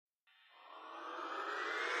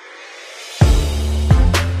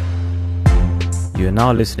You are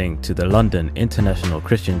now listening to the London International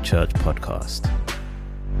Christian Church podcast.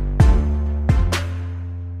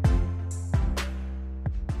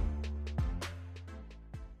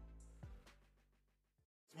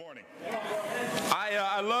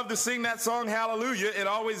 I love to sing that song, Hallelujah. It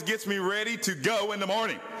always gets me ready to go in the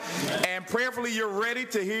morning. And prayerfully, you're ready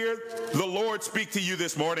to hear the Lord speak to you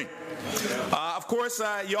this morning. Of course,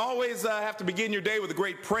 you always have to begin your day with a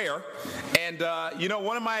great prayer. And,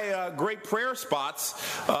 one of my great prayer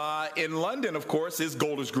spots in London, of course, is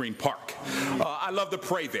Golders Green Park. I love to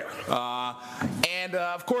pray there.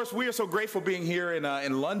 Of course, we are so grateful being here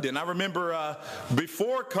in London. I remember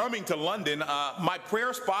before coming to London, my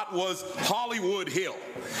prayer spot was Hollywood Hill.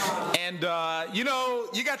 And,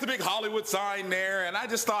 you got the big Hollywood sign there. And I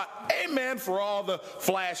just thought, amen, for all the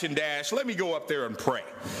flash and dash, let me go up there and pray.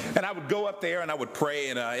 And I would go up there and I would pray.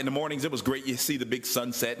 And in the mornings, it was great. You see the big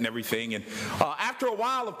sunset and everything. And after a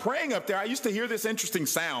while of praying up there, I used to hear this interesting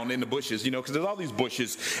sound in the bushes, because there's all these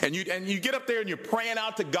bushes. And you get up there and you're praying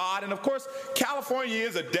out to God. And, of course, California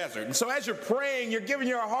is a desert. And so as you're praying, you're giving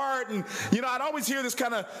your heart. And, I'd always hear this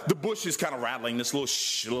the bushes kind of rattling, this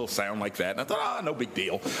little sound like that. And I thought, no big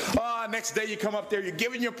deal. Next day you come up there, you're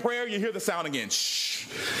giving your prayer, you hear the sound again. Shh.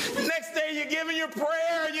 Next day you're giving your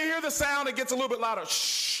prayer, and you hear the sound, it gets a little bit louder.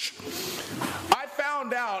 Shh. I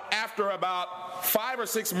found out after about 5 or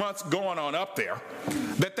 6 months going on up there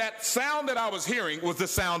that sound that I was hearing was the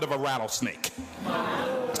sound of a rattlesnake.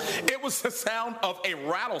 It was the sound of a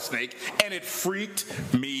rattlesnake, and it freaked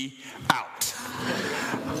me out.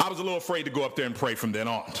 I was a little afraid to go up there and pray from then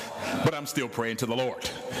on, but I'm still praying to the Lord.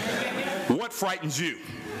 What frightens you?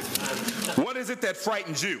 What is it that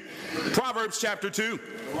frightens you? Proverbs chapter 2.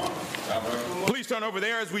 Please turn over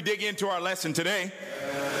there as we dig into our lesson today.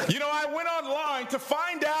 I went online to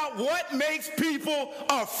find out what makes people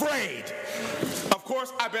afraid. Of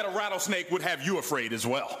course, I bet a rattlesnake would have you afraid as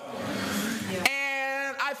well.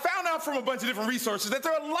 I found out from a bunch of different resources that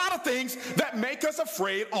there are a lot of things that make us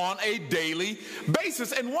afraid on a daily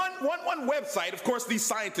basis. And one website, of course, these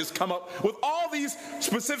scientists come up with all these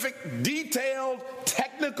specific, detailed,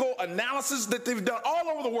 technical analysis that they've done all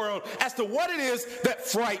over the world as to what it is that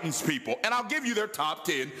frightens people. And I'll give you their top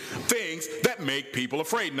 10 things that make people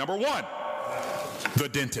afraid. Number 1, the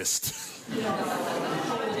dentist.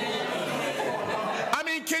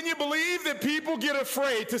 Can you believe that people get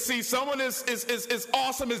afraid to see someone as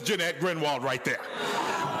awesome as Jeanette Greenwald right there?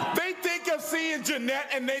 They think of seeing Jeanette,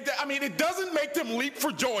 and it doesn't make them leap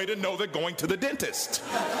for joy to know they're going to the dentist.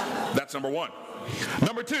 That's number 1.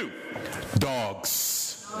 Number 2,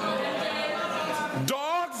 dogs.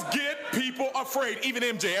 Dogs get people afraid. Even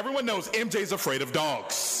MJ. Everyone knows MJ's afraid of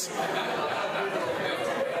dogs.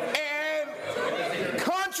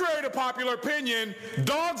 Contrary to popular opinion,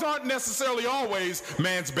 dogs aren't necessarily always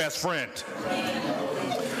man's best friend.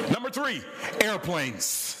 Number 3,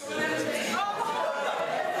 airplanes.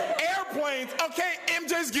 Airplanes. Okay,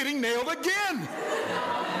 MJ's getting nailed again.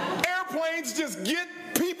 Airplanes just get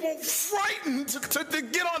people frightened to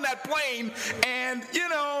get on that plane. And,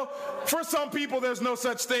 for some people, there's no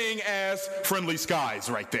such thing as friendly skies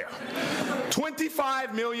right there.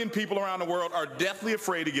 25 million people around the world are deathly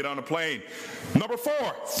afraid to get on a plane. Number 4,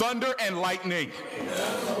 thunder and lightning.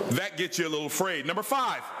 That gets you a little afraid. Number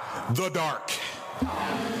 5, the dark.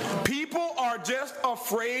 People are just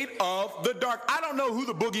afraid of the dark. I don't know who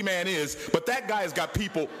the boogeyman is, but that guy has got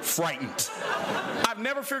people frightened. I've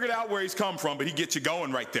never figured out where he's come from, but he gets you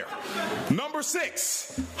going right there. Number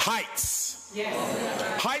 6, heights.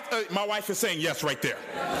 Yes. Height. My wife is saying yes right there.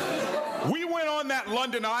 We went on that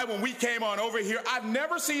London Eye when we came on over here. I've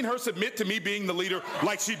never seen her submit to me being the leader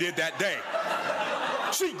like she did that day.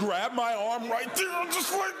 She grabbed my arm right there,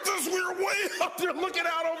 just like this. We were way up there looking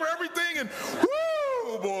out over everything, and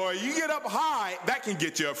whoo, boy, you get up high, that can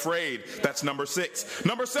get you afraid. That's number 6.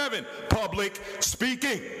 Number 7, public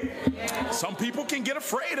speaking. Some people can get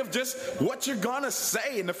afraid of just what you're gonna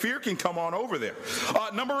say, and the fear can come on over there.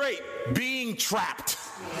 Number 8, being trapped.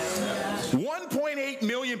 1.8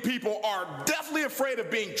 million people are definitely afraid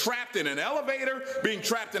of being trapped in an elevator, being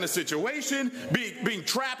trapped in a situation, being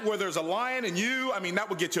trapped where there's a lion and you. That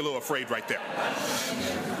would get you a little afraid right there.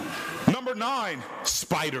 Number 9,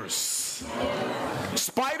 spiders.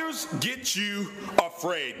 Spiders get you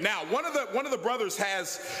afraid. Now, one of the brothers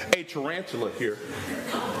has a tarantula here.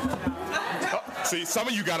 Oh, see, some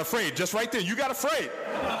of you got afraid. Just right there, you got afraid.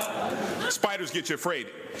 Spiders get you afraid.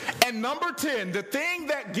 And number 10, the thing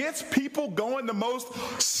that gets people going the most,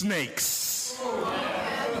 snakes.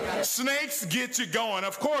 Snakes get you going.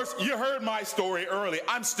 Of course, you heard my story earlier.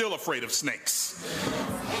 I'm still afraid of snakes.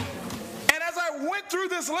 And as I went went through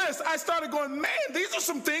this list, I started going, man, these are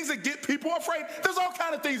some things that get people afraid. There's all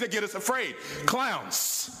kinds of things that get us afraid.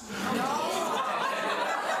 Clowns.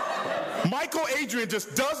 Michael Adrian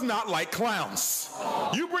just does not like clowns.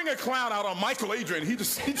 You bring a clown out on Michael Adrian, he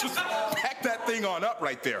just packed that thing on up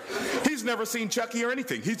right there. He's never seen Chucky or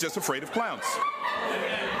anything. He's just afraid of clowns.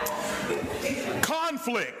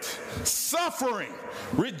 Conflict, suffering,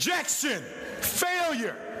 rejection,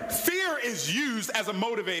 failure. Fear is used as a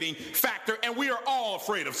motivating factor, and we are all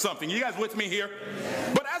afraid of something. You guys with me here?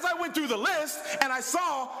 But as I went through the list and I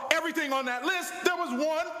saw everything on that list, there was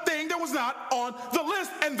one thing that was not on the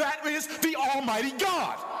list, and that is the Almighty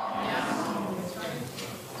God.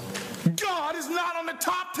 God is not on the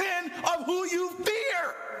top 10 of who you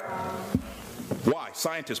fear. Why?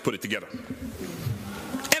 Scientists put it together.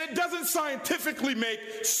 And it doesn't scientifically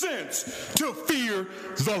make sense to fear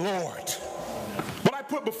the Lord. What I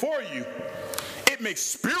put before you, it makes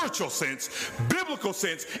spiritual sense, biblical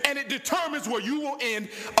sense, and it determines where you will end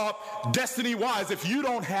up destiny-wise if you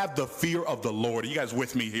don't have the fear of the Lord. Are you guys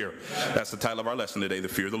with me here? That's the title of our lesson today, the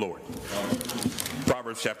fear of the Lord.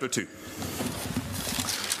 Proverbs chapter 2.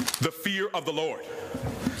 The fear of the Lord.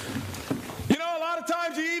 You know, a lot of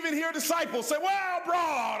times you even hear disciples say, well,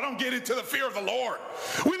 bro, don't get into the fear of the Lord.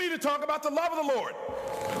 We need to talk about the love of the Lord.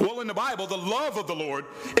 Well, in the Bible, the love of the Lord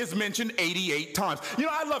is mentioned 88 times. You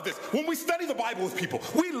know, I love this. When we study the Bible with people,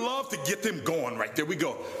 we love to get them going right there. We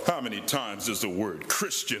go, how many times does the word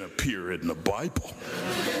Christian appear in the Bible?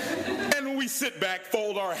 And when we sit back,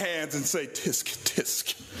 fold our hands and say, tisk,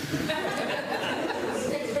 tisk.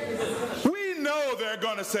 We know they're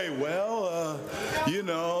going to say, well,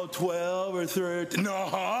 12 or 13.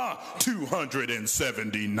 No,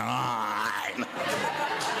 279.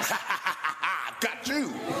 Got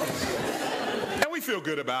you. And we feel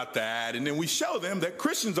good about that. And then we show them that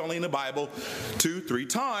Christians only in the Bible 2-3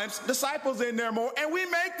 times, disciples in there more. And we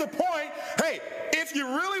make the point, hey, if you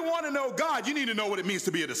really want to know God, you need to know what it means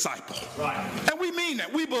to be a disciple. Right. And we mean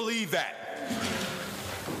that. We believe that.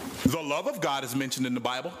 The love of God is mentioned in the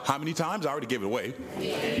Bible. How many times? I already gave it away.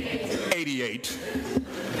 88.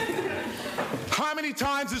 How many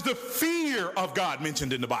times is the fear of God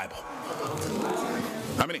mentioned in the Bible?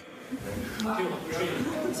 How many?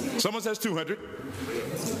 Someone says 200.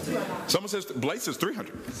 Someone says, Blake says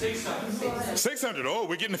 300. 600. Oh,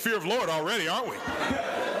 we're getting the fear of the Lord already, aren't we?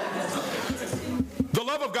 The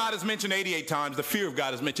love of God is mentioned 88 times. The fear of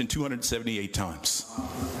God is mentioned 278 times.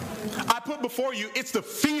 I put before you, it's the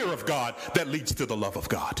fear of God that leads to the love of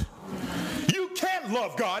God. You can't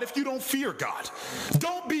love God if you don't fear God.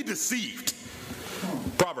 Don't be deceived.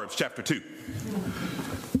 Proverbs chapter 2.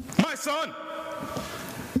 My son,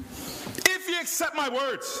 if you accept my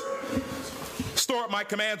words, store up my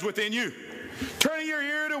commands within you, turning your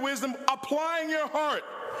ear to wisdom, applying your heart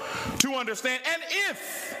to understand, and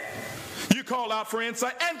if you call out for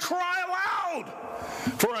insight and cry aloud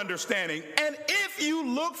for understanding, and if you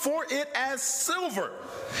look for it as silver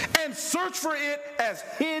and search for it as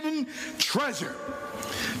hidden treasure,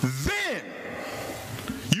 then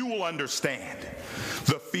you will understand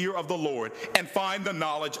the fear of the Lord and find the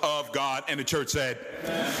knowledge of God. And the church said,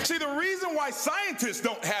 see, the reason why scientists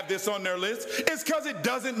don't have this on their list is because it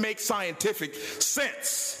doesn't make scientific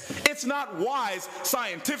sense. It's not wise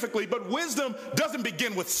scientifically, but wisdom doesn't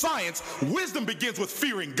begin with science. Wisdom begins with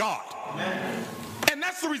fearing God. And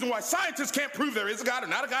that's the reason why scientists can't prove there is a God or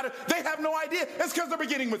not a God. They have no idea. It's because they're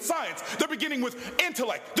beginning with science. They're beginning with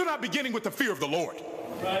intellect. They're not beginning with the fear of the Lord.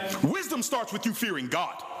 Right. Wisdom starts with you fearing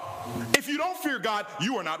God. If you don't fear God,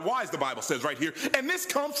 you are not wise, the Bible says right here. And this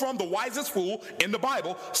comes from the wisest fool in the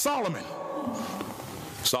Bible, Solomon.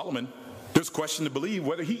 Solomon, there's question to believe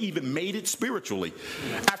whether he even made it spiritually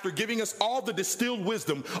after giving us all the distilled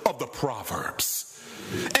wisdom of the Proverbs.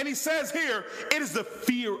 And he says here, it is the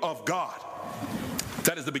fear of God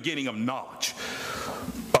that is the beginning of knowledge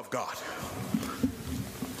of God.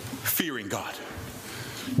 Fearing God.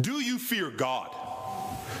 Do you fear God?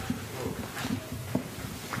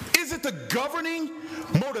 Is it the governing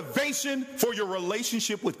motivation for your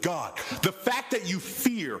relationship with God? The fact that you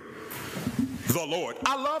fear the Lord.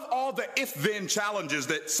 I love all the if-then challenges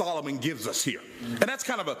that Solomon gives us here. And that's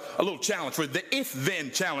kind of a little challenge for the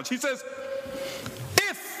if-then challenge. He says,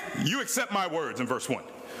 if you accept my words in verse 1,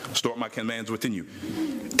 store my commands within you.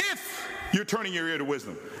 If you're turning your ear to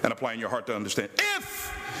wisdom and applying your heart to understand. If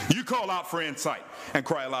you call out for insight and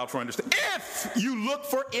cry aloud for understanding. If you look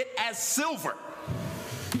for it as silver,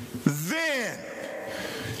 then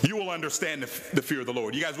you will understand the fear of the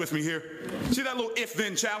Lord. You guys with me here? See that little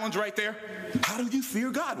if-then challenge right there? How do you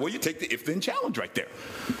fear God? Well, you take the if-then challenge right there.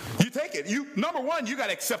 You take it. Number one, you got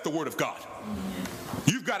to accept the word of God.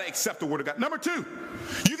 You've got to accept the word of God. Number two,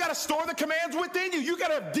 you got to store the commands within you. You got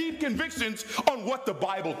to have deep convictions on what the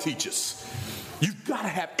Bible teaches. You've got to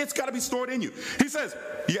have, it's got to be stored in you. He says,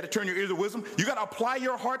 you got to turn your ears to wisdom. You got to apply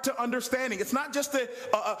your heart to understanding. It's not just a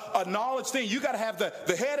knowledge thing. You got to have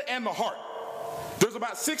the head and the heart. There's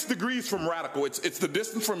about 6 degrees from radical. It's the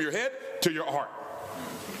distance from your head to your heart.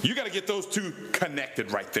 You got to get those two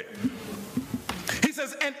connected right there. He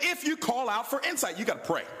says, and if you call out for insight, you got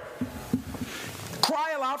to pray.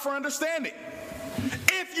 Cry aloud for understanding.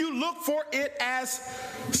 If you look for it as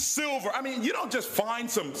silver. I mean, you don't just find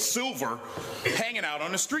some silver hanging out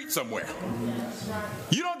on the street somewhere.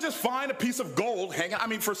 You don't just find a piece of gold hanging. I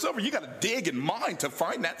mean, for silver, you got to dig and mine to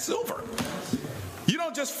find that silver. You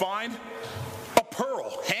don't just find a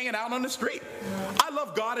pearl hanging out on the street. I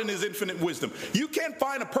love God and his infinite wisdom. You can't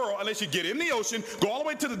find a pearl unless you get in the ocean, go all the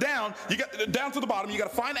way to the down, you got down to the bottom, you got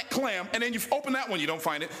to find that clam, and then you open that one, you don't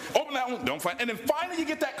find it. Open that one, don't find it. And then finally you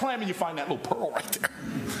get that clam and you find that little pearl right there.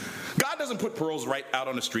 God doesn't put pearls right out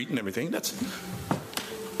on the street and everything.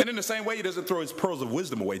 And in the same way, he doesn't throw his pearls of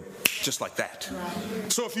wisdom away just like that.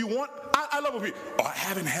 So if you want, I love when people, I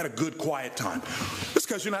haven't had a good quiet time. It's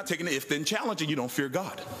because you're not taking the if-then challenge and you don't fear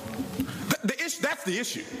God. That's the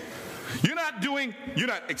issue. You're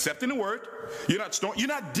not accepting the word. You're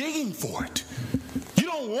not digging for it. You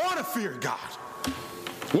don't want to fear God.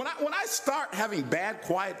 When I start having bad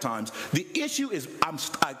quiet times, the issue is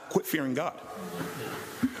I quit fearing God.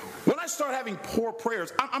 When I start having poor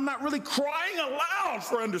prayers, I'm not really crying aloud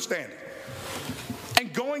for understanding.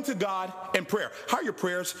 And going to God in prayer. How are your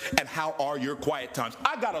prayers and how are your quiet times?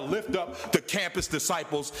 I got to lift up the campus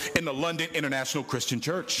disciples in the London International Christian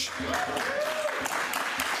Church.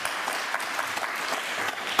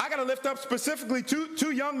 I got to lift up specifically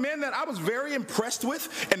two young men that I was very impressed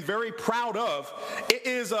with and very proud of. It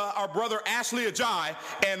is our brother Ashley Ajay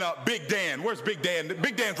and Big Dan. Where's Big Dan?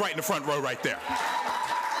 Big Dan's right in the front row right there.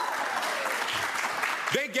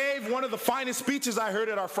 They gave one of the finest speeches I heard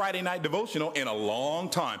at our Friday night devotional in a long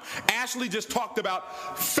time. Ashley just talked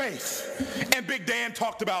about faith, and Big Dan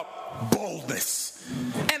talked about boldness.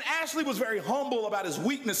 And Ashley was very humble about his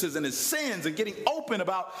weaknesses and his sins and getting open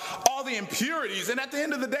about all the impurities. And at the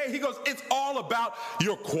end of the day, he goes, it's all about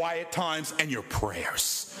your quiet times and your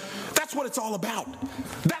prayers. That's what it's all about.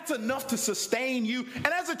 That's enough to sustain you. And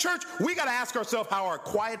as a church, we got to ask ourselves how our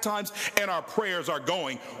quiet times and our prayers are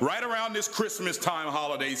going right around this Christmas time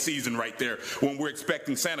holiday season right there when we're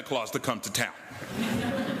expecting Santa Claus to come to town.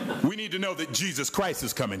 We need to know that Jesus Christ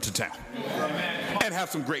is coming to town. And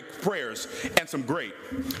have some great prayers and some great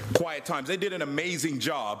quiet times. They did an amazing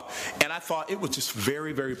job, and I thought it was just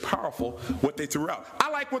very, very powerful what they threw out.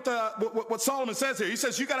 I like what Solomon says here. He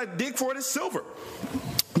says you got to dig for it as silver.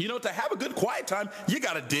 You know, to have a good quiet time, you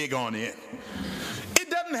got to dig on in. It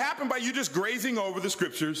doesn't happen by you just grazing over the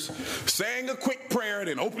scriptures, saying a quick prayer, and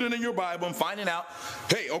then opening in your Bible and finding out,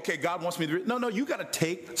 hey, okay, God wants me to read. No, you got to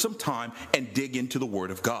take some time and dig into the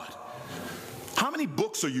Word of God. How many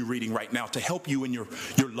books are you reading right now to help you in your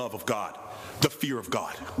love of God, the fear of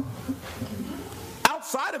God?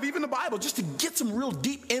 Outside of even the Bible, just to get some real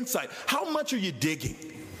deep insight. How much are you digging?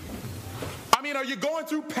 I mean, are you going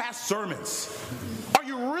through past sermons? Are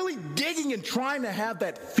you really digging and trying to have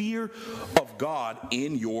that fear of God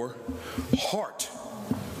in your heart?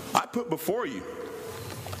 I put before you,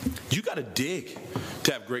 you got to dig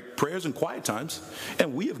to have great prayers and quiet times,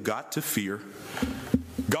 and we have got to fear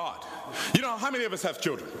God. You know, how many of us have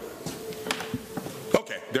children?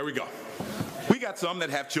 Okay, there we go. We got some that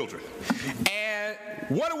have children. And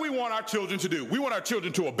what do we want our children to do? We want our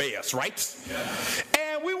children to obey us, right?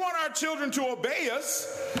 And we want our children to obey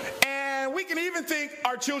us. And we can even think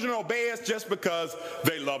our children obey us just because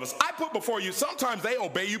they love us. I put before you, sometimes they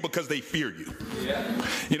obey you because they fear you. Yeah.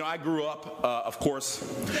 You know, I grew up, of course,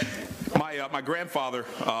 my grandfather,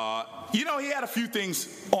 he had a few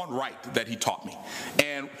things on right that he taught me.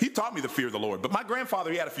 And he taught me the fear of the Lord. But my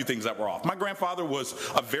grandfather, he had a few things that were off. My grandfather was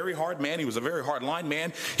a very hard man. He was a very hard line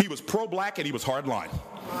man. He was pro-black and he was hard line.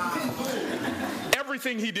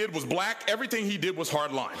 Everything he did was black. Everything he did was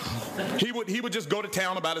hard line. He would just go to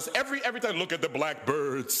town about us. Every time, look at the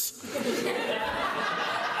blackbirds.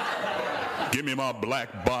 Give me my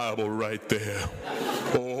black Bible right there.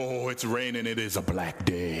 Oh, it's raining. It is a black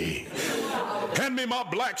day. Hand me my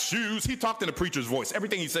black shoes. He talked in a preacher's voice.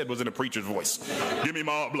 Everything he said was in a preacher's voice. Give me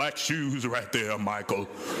my black shoes right there, Michael.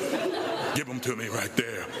 Give them to me right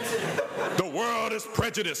there. The world is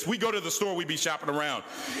prejudiced. We go to the store, we be shopping around.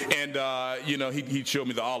 And, he'd show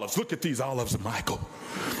me the olives. Look at these olives, Michael.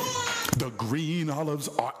 The green olives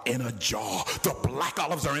are in a jar. The black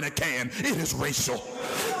olives are in a can. It is racial.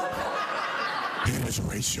 It is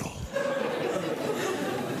racial.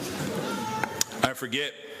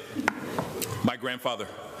 forget my grandfather,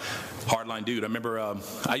 hardline dude. I remember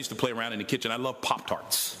I used to play around in the kitchen. I love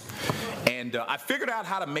Pop-Tarts. And I figured out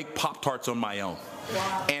how to make Pop-Tarts on my own.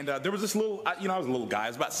 Wow. And there was this little, I was a little guy. I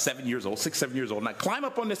was about 7 years old, 6, 7 years old. And I climb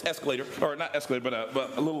up on this escalator, or not escalator,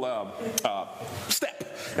 but a little step.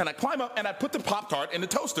 And I climb up and I put the Pop-Tart in the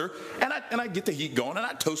toaster and I get the heat going and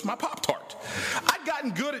I toast my Pop-Tart. I'd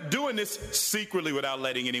gotten good at doing this secretly without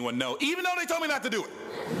letting anyone know, even though they told me not to do it.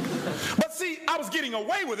 But see, I was getting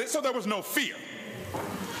away with it, so there was no fear.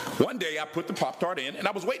 One day I put the Pop-Tart in and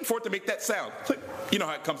I was waiting for it to make that sound. Flip. You know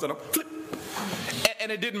how it comes out, flip.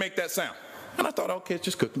 And it didn't make that sound. And I thought, okay, it's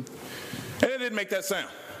just cooking. And it didn't make that sound.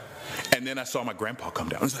 And then I saw my grandpa come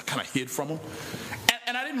down. So I kind of hid from him.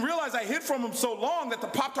 And I didn't realize I hid from him so long that the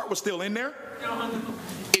Pop-Tart was still in there.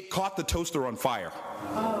 It caught the toaster on fire.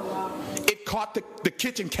 Oh, wow. It caught the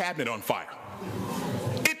kitchen cabinet on fire.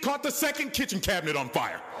 It caught the second kitchen cabinet on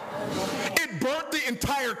fire. It burnt the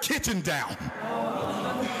entire kitchen down.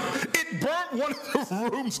 It burnt one of the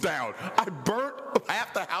rooms down. I burnt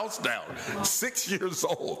half the house down. 6 years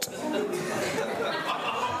old.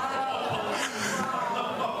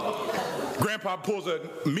 Grandpa pulls a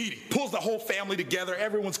meeting, pulls the whole family together.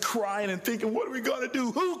 Everyone's crying and thinking, what are we going to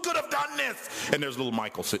do? Who could have done this? And there's little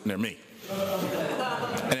Michael sitting there, me.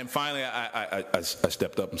 And then finally I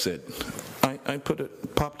stepped up and said, I put a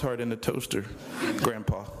Pop-Tart in the toaster,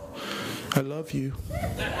 Grandpa. I love you.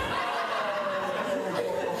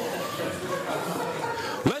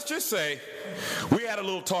 Let's just say we had a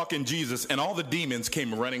little talk in Jesus and all the demons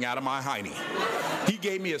came running out of my hiney. He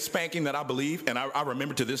gave me a spanking that I believe and I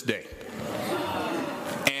remember to this day.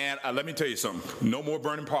 And let me tell you something. No more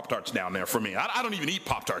burning Pop-Tarts down there for me. I don't even eat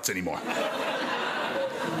Pop-Tarts anymore.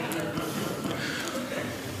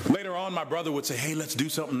 Later on, my brother would say, hey, let's do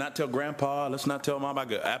something, not tell Grandpa, let's not tell Mom. I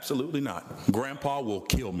go, absolutely not. Grandpa will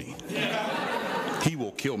kill me. He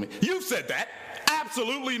will kill me. You said that.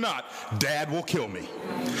 Absolutely not. Dad will kill me.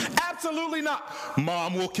 Absolutely not.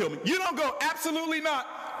 Mom will kill me. You don't go, absolutely not.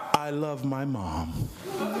 I love my mom.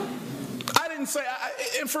 I didn't say,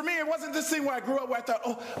 and for me, it wasn't this thing where I grew up where I thought,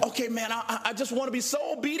 oh, okay, man, I just want to be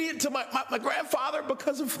so obedient to my grandfather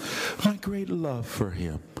because of my great love for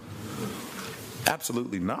him.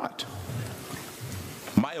 Absolutely not.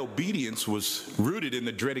 My obedience was rooted in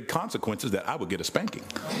the dreaded consequences that I would get a spanking.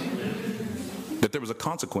 That there was a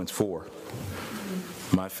consequence for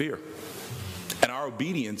my fear. And our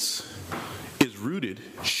obedience is rooted,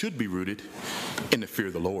 should be rooted, in the fear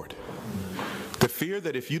of the Lord. The fear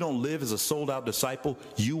that if you don't live as a sold-out disciple,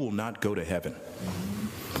 you will not go to heaven.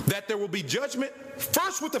 That there will be judgment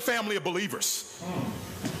first with the family of believers.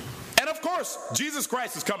 And of course, Jesus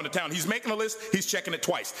Christ is coming to town. He's making a list. He's checking it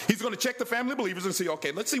twice. He's going to check the family of believers and see,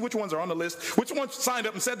 okay, let's see which ones are on the list, which ones signed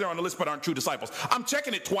up and said they're on the list but aren't true disciples. I'm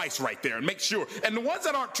checking it twice right there and make sure. And the ones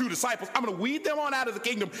that aren't true disciples, I'm going to weed them on out of the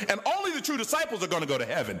kingdom, and only the true disciples are going to go to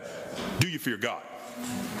heaven. Do you fear God?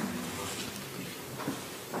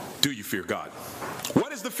 Do you fear God?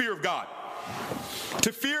 What is the fear of God?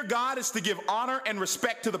 To fear God is to give honor and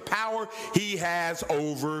respect to the power he has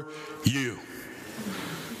over you.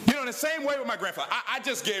 You know, in the same way with my grandfather, I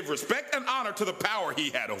just gave respect and honor to the power he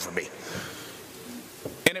had over me.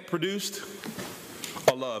 And it produced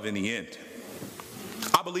a love in the end.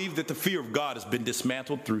 I believe that the fear of God has been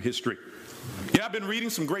dismantled through history. Yeah, I've been reading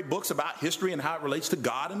some great books about history and how it relates to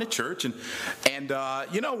God and the church. And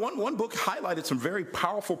one book highlighted some very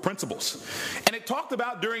powerful principles. And it talked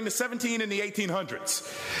about during the 17 and the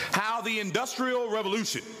 1800s, how the Industrial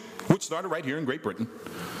Revolution, which started right here in Great Britain,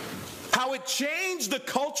 how it changed the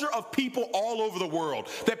culture of people all over the world.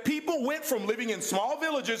 That people went from living in small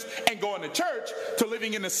villages and going to church to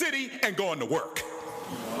living in the city and going to work.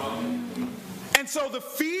 And so the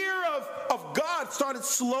fear of God started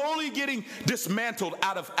slowly getting dismantled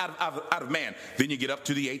out of man. Then you get up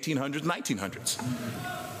to the 1800s, 1900s.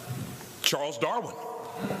 Charles Darwin.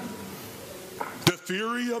 The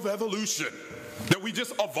theory of evolution, that we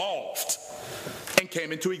just evolved and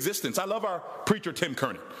came into existence. I love our preacher, Tim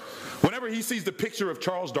Kernan. Whenever he sees the picture of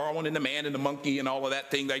Charles Darwin and the man and the monkey and all of that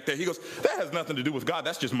thing like that, he goes, that has nothing to do with God.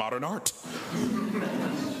 That's just modern art.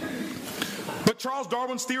 But Charles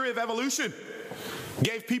Darwin's theory of evolution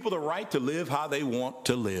gave people the right to live how they want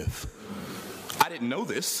to live. I didn't know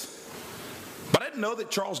this, but I didn't know that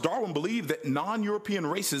Charles Darwin believed that non-European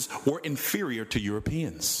races were inferior to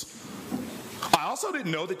Europeans. I also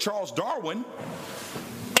didn't know that Charles Darwin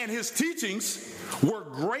and his teachings were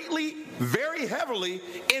greatly, very heavily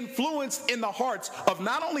influenced in the hearts of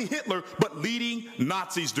not only Hitler, but leading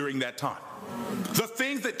Nazis during that time. The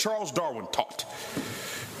things that Charles Darwin taught.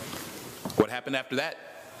 What happened after that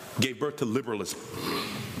gave birth to liberalism.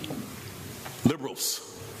 Liberals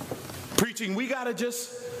preaching, we got to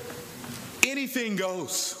just, anything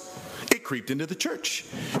goes. It creeped into the church.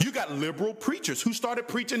 You got liberal preachers who started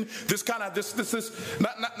preaching this kind of,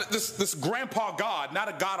 this grandpa God, not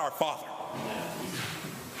a God our Father.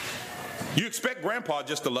 You expect grandpa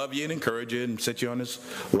just to love you and encourage you and sit you on his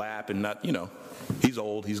lap and not, he's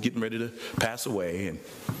old, he's getting ready to pass away. And,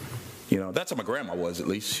 that's how my grandma was, at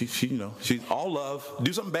least. She's all love.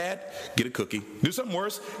 Do something bad, get a cookie. Do something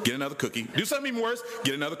worse, get another cookie. Do something even worse,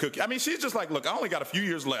 get another cookie. I mean, she's just like, look, I only got a few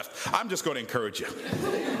years left. I'm just going to encourage you.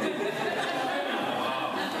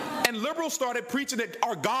 And liberals started preaching that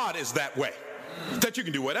our God is that way. That you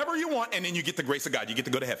can do whatever you want and then you get the grace of God. You get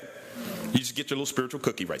to go to heaven. You just get your little spiritual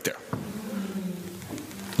cookie right there.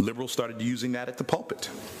 Liberals started using that at the pulpit.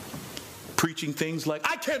 Preaching things like,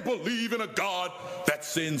 I can't believe in a God that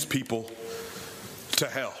sends people to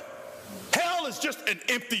hell. Hell is just an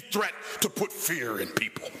empty threat to put fear in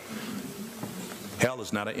people. Hell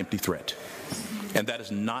is not an empty threat. And that is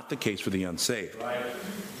not the case for the unsaved.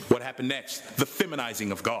 What happened next? The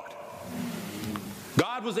feminizing of God.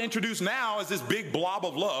 God was introduced now as this big blob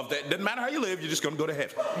of love that doesn't matter how you live, you're just going to go to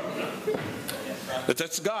heaven.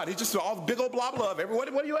 That's God. He's just all the big old blob of love. Everybody,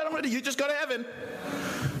 what are you at? You just go to heaven.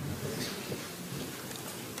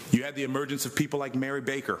 You had the emergence of people like Mary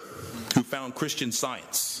Baker, who found Christian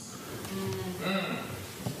Science.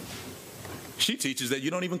 She teaches that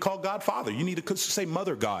you don't even call God Father. You need to say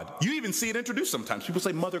Mother God. You even see it introduced sometimes. People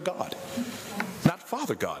say Mother God, not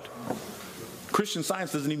Father God. Christian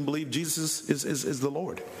Science doesn't even believe Jesus is the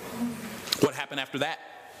Lord. What happened after that?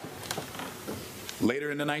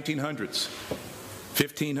 Later in the 1900s,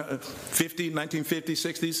 1950s,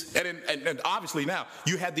 60s, and obviously now,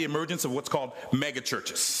 you had the emergence of what's called mega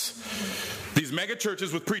churches. These mega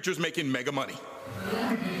churches with preachers making mega money.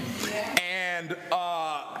 And,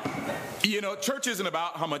 church isn't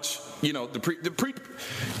about how much, you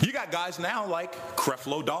got guys now like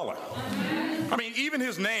Creflo Dollar. I mean, even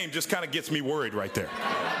his name just kind of gets me worried right there.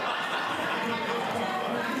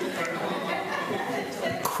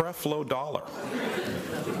 Creflo Dollar.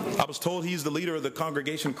 I was told he's the leader of the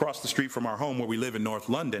congregation across the street from our home where we live in North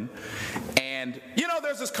London. And,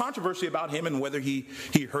 there's this controversy about him and whether he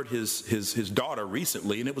hurt his daughter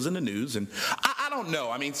recently, and it was in the news. And I don't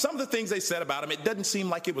know. I mean, some of the things they said about him, it doesn't seem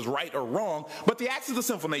like it was right or wrong, but the acts of the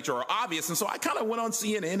sinful nature are obvious. And so I kind of went on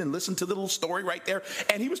CNN and listened to the little story right there,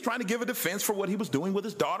 and he was trying to give a defense for what he was doing with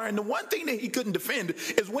his daughter. And the one thing that he couldn't defend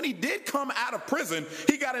is when he did come out of prison,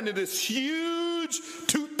 he got into this huge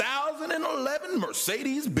 2011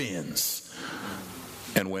 Mercedes-Benz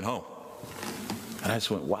and went home. And I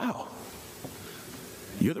just went, wow.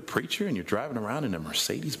 You're the preacher and you're driving around in a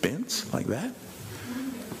Mercedes-Benz like that?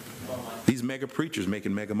 These mega preachers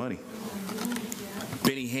making mega money.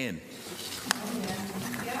 Benny Hinn.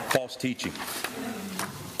 False teaching.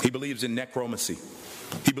 He believes in necromancy.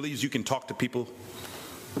 He believes you can talk to people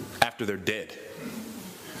after they're dead.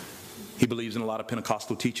 He believes in a lot of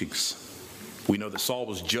Pentecostal teachings. We know that Saul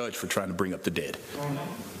was judged for trying to bring up the dead.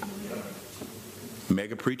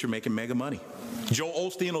 Mega preacher making mega money. Joel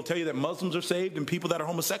Osteen will tell you that Muslims are saved and people that are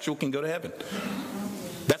homosexual can go to heaven.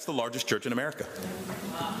 That's the largest church in America.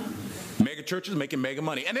 Mega churches making mega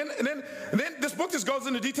money. And then this book just goes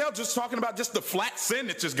into detail just talking about just the flat sin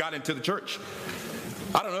that just got into the church.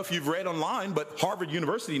 I don't know if you've read online, but Harvard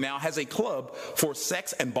University now has a club for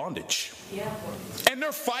sex and bondage. Yeah. And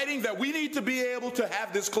they're fighting that we need to be able to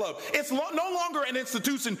have this club. It's no longer an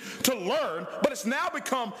institution to learn, but it's now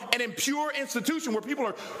become an impure institution where people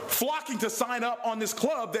are flocking to sign up on this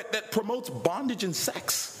club that promotes bondage and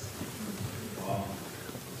sex. Wow.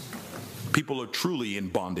 People are truly in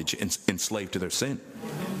bondage and enslaved to their sin.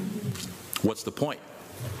 What's the point?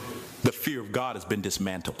 The fear of God has been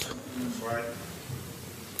dismantled. That's right.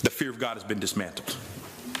 The fear of God has been dismantled.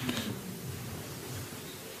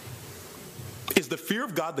 Is the fear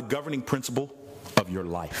of God the governing principle of your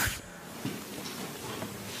life?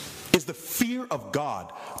 Is the fear of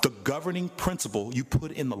God the governing principle you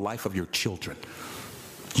put in the life of your children,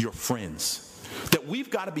 your friends? That we've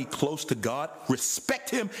got to be close to God, respect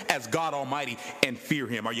Him as God Almighty, and fear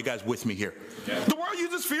Him. Are you guys with me here? Yeah. The world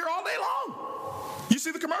uses fear all day long. You see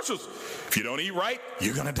the commercials. If you don't eat right,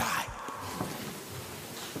 you're going to die.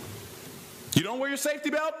 You don't wear your safety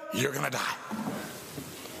belt, you're going to die.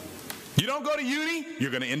 You don't go to uni,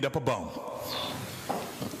 you're going to end up a bum.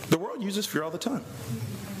 The world uses fear all the time.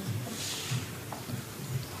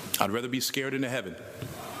 I'd rather be scared into heaven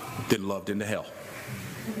than loved into hell.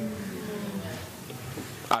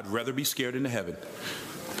 I'd rather be scared into heaven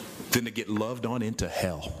than to get loved on into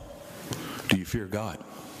hell. Do you fear God?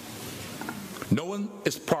 No one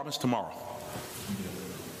is promised tomorrow.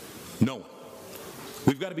 No one.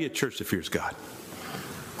 We've got to be a church that fears God.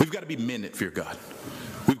 We've got to be men that fear God.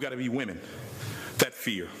 We've got to be women that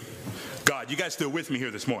fear God. You guys still with me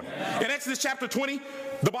here this morning? In Exodus chapter 20,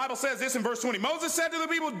 the Bible says this in verse 20. Moses said to the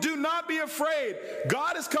people, do not be afraid.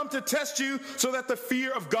 God has come to test you so that the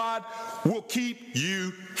fear of God will keep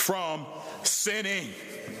you from sinning.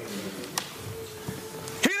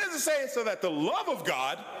 He doesn't say so that the love of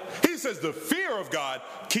God, he says the fear of God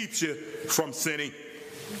keeps you from sinning.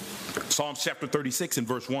 Psalms chapter 36 and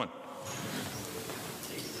verse 1.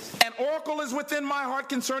 An oracle is within my heart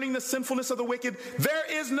concerning the sinfulness of the wicked. There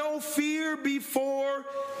is no fear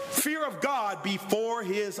of God before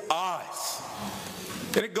his eyes.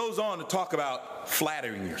 And it goes on to talk about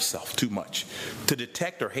flattering yourself too much, to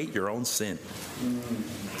detect or hate your own sin.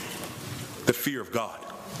 The fear of God.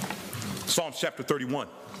 Psalms chapter 31,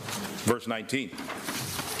 verse 19.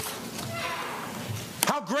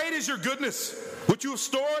 How great is your goodness, which you have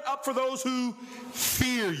stored up for those who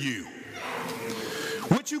fear you,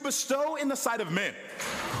 which you bestow in the sight of men,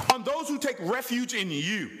 on those who take refuge in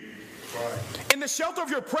you. In the shelter of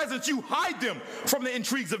your presence, you hide them from the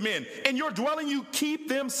intrigues of men. In your dwelling, you keep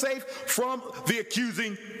them safe from the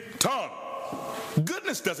accusing tongue.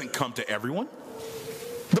 Goodness doesn't come to everyone.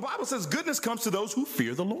 The Bible says goodness comes to those who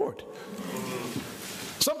fear the Lord.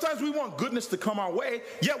 Sometimes we want goodness to come our way,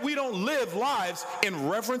 yet we don't live lives in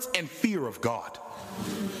reverence and fear of God.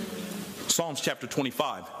 Psalms chapter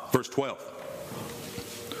 25, verse 12.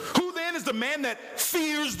 Who then is the man that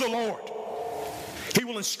fears the Lord? He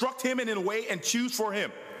will instruct him in a way and choose for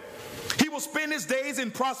him. He will spend his days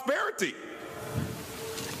in prosperity,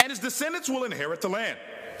 and his descendants will inherit the land.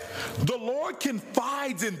 The Lord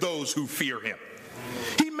confides in those who fear him.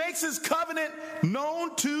 He makes his covenant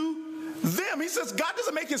known to them. He says God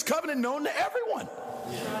doesn't make his covenant known to everyone.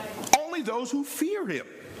 Only those who fear him.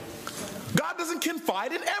 God doesn't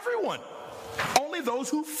confide in everyone. Only those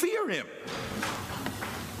who fear him.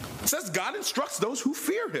 It says God instructs those who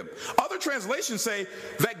fear him. Other translations say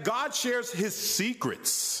that God shares his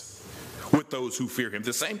secrets with those who fear him.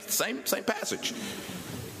 The same passage.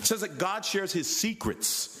 It says that God shares his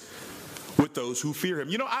secrets with those who fear him.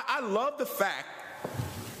 You know, I love the fact,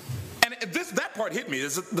 and that part hit me,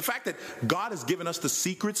 is the fact that God has given us the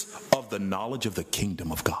secrets of the knowledge of the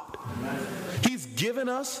kingdom of God. He's given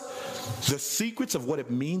us the secrets of what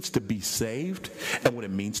it means to be saved and what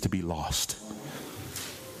it means to be lost.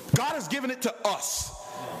 God has given it to us,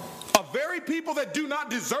 a very people that do not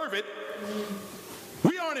deserve it.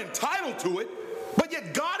 We aren't entitled to it, but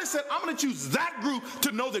yet God has said, I'm going to choose that group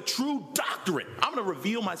to know the true doctrine. I'm going to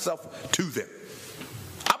reveal myself to them.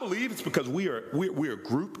 I believe it's because we're a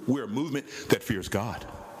group, we're a movement that fears God.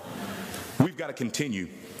 We've got to continue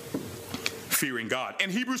fearing God. In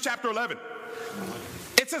Hebrews chapter 11,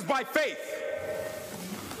 it says, by faith,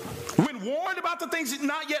 when warned about the things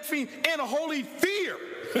not yet seen, in a holy fear,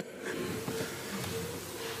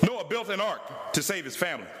 Noah built an ark to save his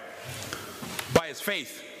family. By his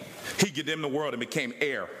faith, he condemned the world and became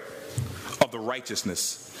heir of the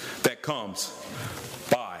righteousness that comes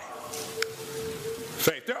by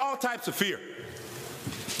faith. There are all types of fear.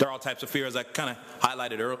 There are all types of fear, as I kind of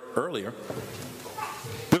highlighted earlier.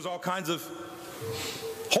 There's all kinds of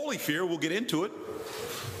holy fear. We'll get into it.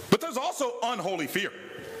 But there's also unholy fear.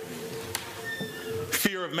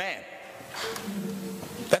 Fear of man.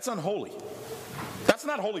 That's unholy. That's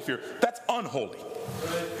not holy fear. That's unholy.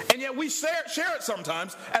 And yet we share it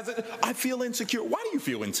sometimes as I feel insecure. Why do you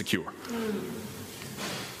feel insecure?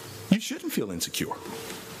 You shouldn't feel insecure.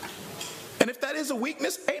 And if that is a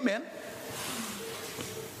weakness, amen.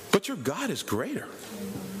 But your God is greater.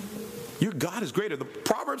 Your God is greater. The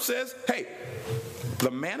proverb says, hey,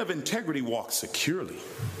 the man of integrity walks securely.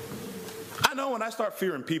 I know when I start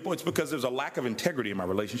fearing people, it's because there's a lack of integrity in my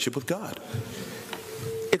relationship with God.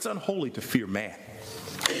 It's unholy to fear man.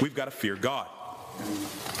 We've got to fear God.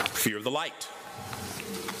 Fear the light.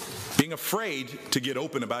 Being afraid to get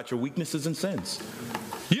open about your weaknesses and sins.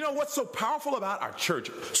 You know what's so powerful about our church,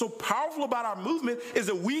 so powerful about our movement, is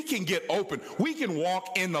that we can get open. We can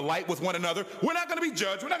walk in the light with one another. We're not going to be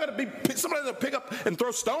judged. We're not going to be somebody to pick up and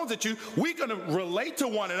throw stones at you. We're going to relate to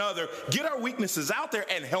one another, get our weaknesses out there,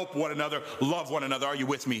 and help one another, love one another. Are you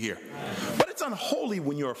with me here? But it's unholy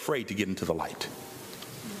when you're afraid to get into the light.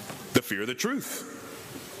 The fear of the truth.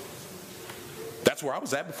 That's where I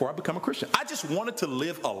was at before I became a Christian. I just wanted to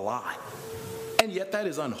live a lie. And yet that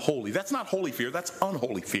is unholy. That's not holy fear. That's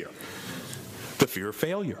unholy fear. The fear of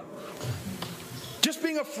failure. Just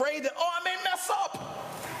being afraid that, I may mess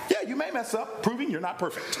up. Yeah, you may mess up, proving you're not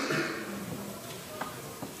perfect.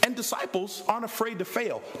 And disciples aren't afraid to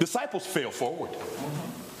fail. Disciples fail forward.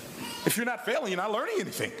 If you're not failing, you're not learning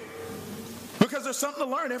anything. Because because there's something to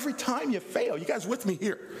learn every time you fail. You guys with me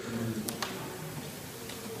here?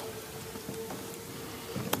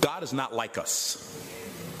 God is not like us.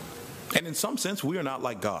 And in some sense, we are not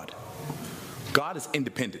like God. God is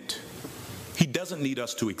independent. He doesn't need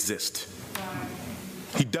us to exist.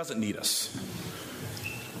 He doesn't need us.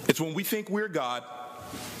 It's when we think we're God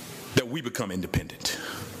that we become independent.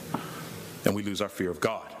 And we lose our fear of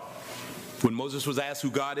God. When Moses was asked who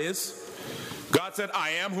God is, God said, I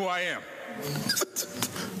am who I am.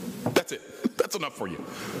 That's it. That's enough for you.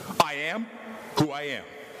 I am who I am.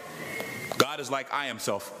 God is like, I am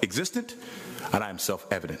self-existent and I am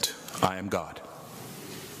self-evident. I am God.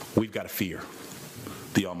 We've got to fear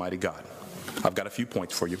the Almighty God. I've got a few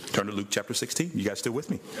points for you. Turn to Luke chapter 16. You guys still with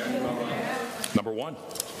me? Number one,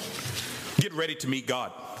 get ready to meet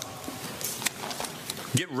God.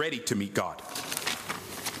 Get ready to meet God.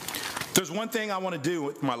 There's one thing I want to do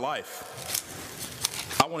with my life.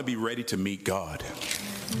 I want to be ready to meet God.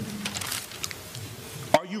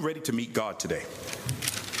 Are you ready to meet God today?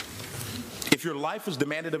 If your life is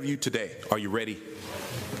demanded of you today, are you ready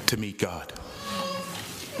to meet God?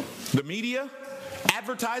 The media,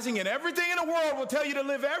 advertising, and everything in the world will tell you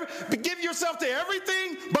to give yourself to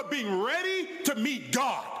everything but being ready to meet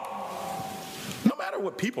God. No matter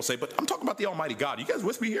what people say, but I'm talking about the Almighty God. You guys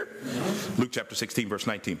with me here? Luke chapter 16, verse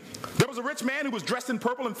 19. There was a rich man who was dressed in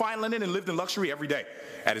purple and fine linen and lived in luxury every day.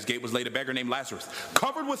 At his gate was laid a beggar named Lazarus,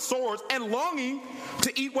 covered with sores and longing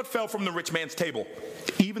to eat what fell from the rich man's table.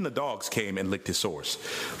 Even the dogs came and licked his sores.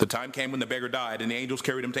 The time came when the beggar died, and the angels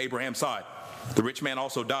carried him to Abraham's side. The rich man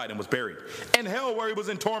also died and was buried. In hell, where he was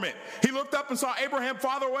in torment, he looked up and saw Abraham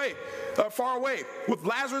far away, with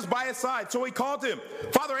Lazarus by his side. So he called to him,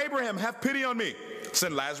 Father Abraham, have pity on me.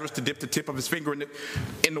 Send Lazarus to dip the tip of his finger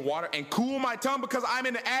in the water and cool my tongue, because I'm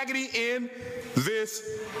in agony in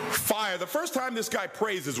this fire. The first time this guy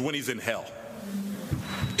prays is when he's in hell.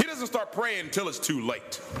 He doesn't start praying until it's too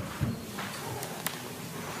late.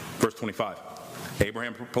 Verse 25.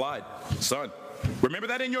 Abraham replied, Son, remember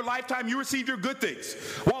that in your lifetime you received your good things,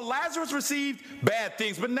 while Lazarus received bad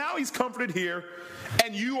things. But now he's comforted here,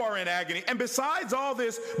 and you are in agony. And besides all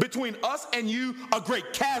this, between us and you, a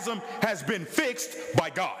great chasm has been fixed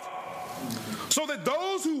by God, so that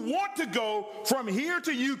those who want to go from here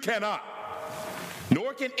to you cannot,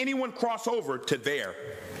 nor can anyone cross over to there,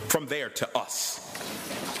 from there to us.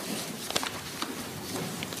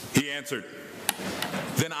 He answered,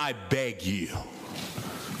 Then I beg you,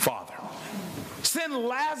 Father, send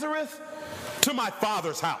Lazarus to my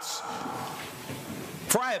father's house,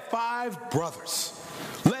 for I have 5 brothers.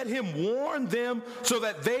 Let him warn them so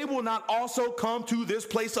that they will not also come to this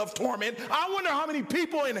place of torment. I wonder how many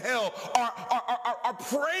people in hell are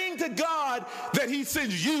praying to God that he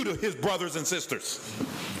sends you to his brothers and sisters.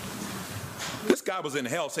 This guy was in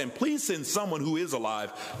hell saying, please send someone who is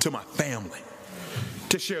alive to my family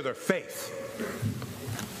to share their faith.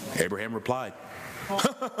 Abraham replied,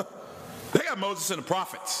 they got Moses and the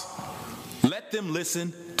prophets. Let them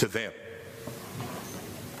listen to them.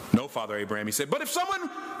 No, Father Abraham, he said, but if someone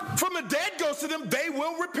from the dead goes to them, they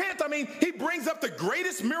will repent. I mean, he brings up the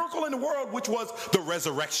greatest miracle in the world, which was the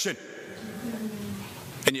resurrection.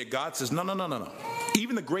 And yet God says, no.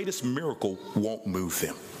 Even the greatest miracle won't move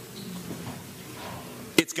them.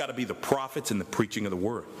 It's got to be the prophets and the preaching of the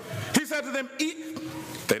word. He said to them,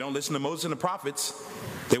 if they don't listen to Moses and the prophets,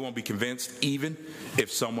 they won't be convinced, even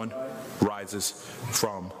if someone rises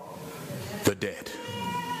from the dead.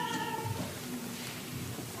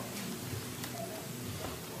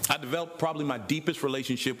 I developed probably my deepest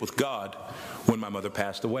relationship with God when my mother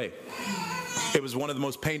passed away. It was one of the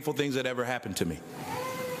most painful things that ever happened to me.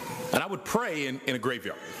 And I would pray in a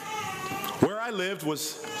graveyard. Where I lived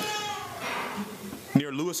was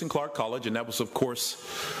near Lewis and Clark College, and that was, of course,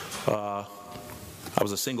 I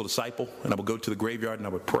was a single disciple, and I would go to the graveyard and I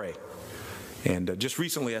would pray. And just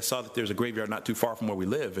recently I saw that there's a graveyard not too far from where we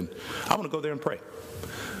live, and I want to go there and pray.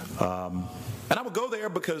 And I would go there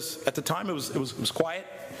because at the time it was quiet.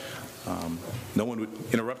 No one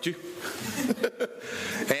would interrupt you.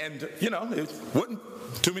 And, it wasn't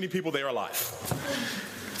too many people there alive.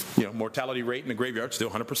 Mortality rate in the graveyard still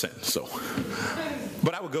 100%. So,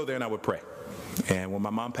 but I would go there and I would pray. And when my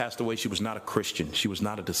mom passed away, she was not a Christian. She was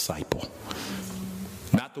not a disciple.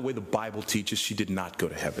 Not the way the Bible teaches. She did not go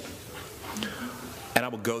to heaven. And I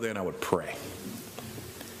would go there and I would pray.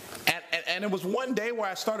 And it was one day where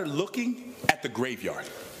I started looking at the graveyard.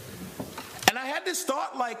 And I had this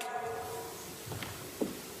thought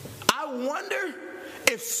I wonder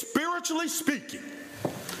if spiritually speaking,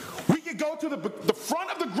 we could go to the front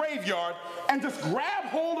of the graveyard and just grab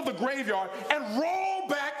hold of the graveyard and roll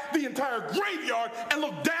back the entire graveyard and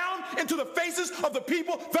look down into the faces of the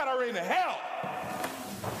people that are in hell,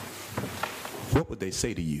 what would they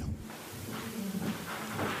say to you?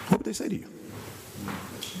 What would they say to you?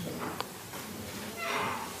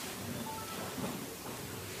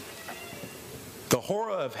 The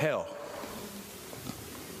horror of hell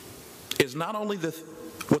is not only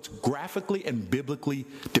what's graphically and biblically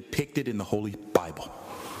depicted in the Holy Bible.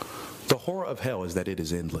 The horror of hell is that it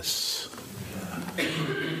is endless.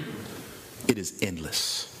 It is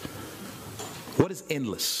endless. What is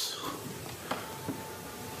endless?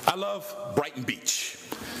 I love Brighton Beach.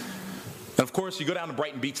 And of course, you go down to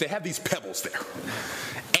Brighton Beach, they have these pebbles there.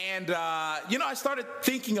 And, I started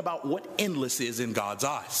thinking about what endless is in God's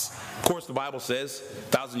eyes. Of course, the Bible says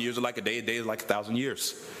 1,000 years are like a day is like 1,000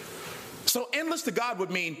 years. So endless to God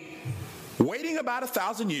would mean waiting about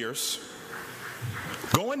 1,000 years,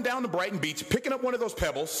 going down to Brighton Beach, picking up one of those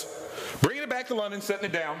pebbles, bringing it back to London, setting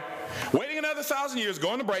it down, waiting another 1,000 years,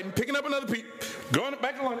 going to Brighton, picking up another piece, going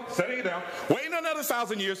back to London, setting it down, waiting another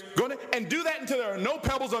 1,000 years, and do that until there are no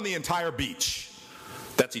pebbles on the entire beach.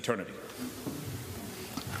 That's eternity.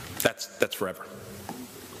 That's forever.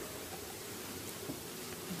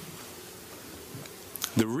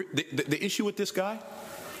 The issue with this guy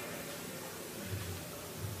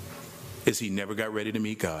is he never got ready to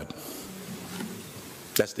meet God.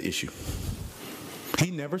 That's the issue.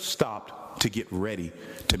 He never stopped to get ready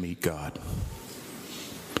to meet God.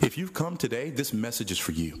 If you've come today, this message is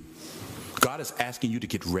for you. God is asking you to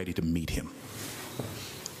get ready to meet him.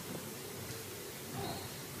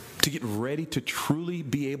 To get ready to truly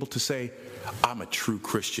be able to say, I'm a true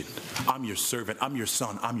Christian. I'm your servant. I'm your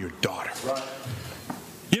son. I'm your daughter. Right.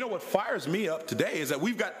 You know what fires me up today is that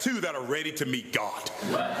we've got two that are ready to meet God.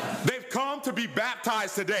 Right. They've come to be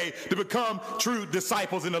baptized today to become true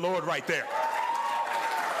disciples in the Lord right there.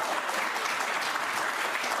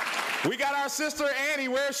 We got our sister Annie.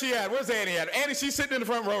 Where's she at? Where's Annie at? Annie, she's sitting in the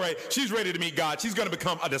front row, right? She's ready to meet God. She's going to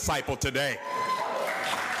become a disciple today.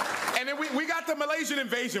 And then we got the Malaysian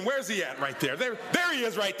invasion. Where's he at? Right there. There he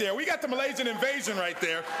is right there. We got the Malaysian invasion right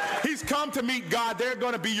there. He's come to meet God. They're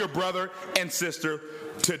going to be your brother and sister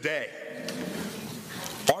today.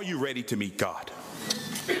 Are you ready to meet God?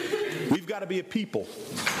 We've got to be a people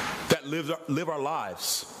that live our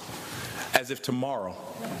lives as if tomorrow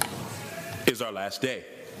is our last day.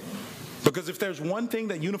 Because if there's one thing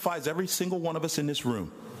that unifies every single one of us in this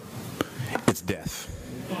room, it's death.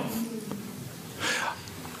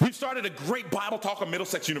 We've started a great Bible talk on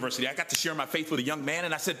Middlesex University. I got to share my faith with a young man,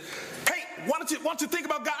 and I said, hey, why don't you think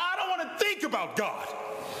about God? I don't want to think about God.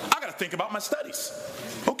 I got to think about my studies.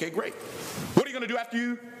 Okay, great. What are you going to do after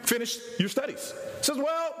you finish your studies? He says,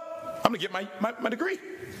 well, I'm going to get my degree.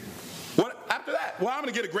 What after that? Well, I'm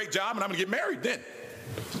going to get a great job, and I'm going to get married then.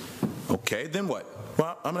 Okay, then what?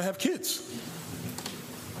 Well, I'm going to have kids.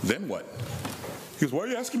 Then what? He goes, why are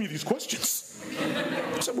you asking me these questions?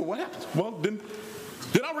 I said, well, what happens? Well, then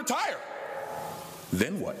I'll retire.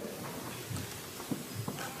 Then what?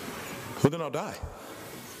 Well, then I'll die.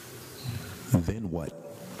 Then what?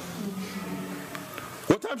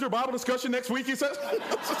 What time's your Bible discussion next week, he says?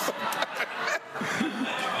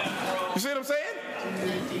 You see what I'm saying?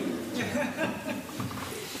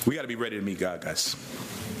 We got to be ready to meet God, guys.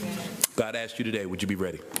 God asked you today, would you be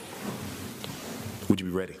ready? Would you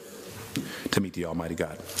be ready to meet the Almighty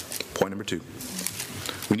God? Point number 2.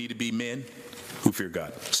 We need to be men who fear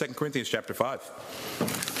God. 2 Corinthians chapter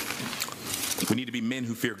 5. We need to be men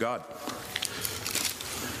who fear God.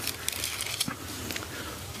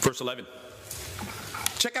 Verse 11.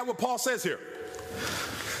 Check out what Paul says here.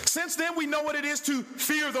 Since then we know what it is to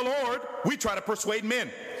fear the Lord, we try to persuade men.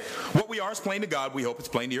 What we are is plain to God. We hope it's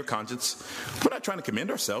plain to your conscience. We're not trying to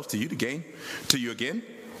commend ourselves to you again,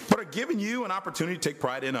 but are giving you an opportunity to take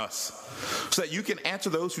pride in us, so that you can answer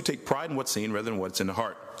those who take pride in what's seen rather than what's in the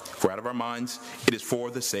heart. For out of our minds, it is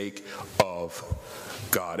for the sake of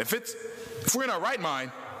God. If we're in our right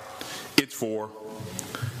mind, it's for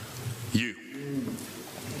you.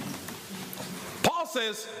 Paul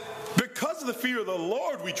says, because of the fear of the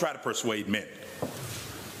Lord, we try to persuade men.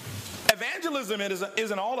 Evangelism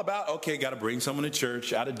isn't all about, okay, got to bring someone to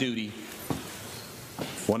church out of duty.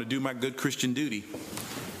 Want to do my good Christian duty.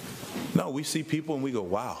 No, we see people and we go,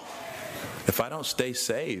 wow, if I don't stay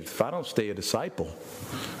saved, if I don't stay a disciple,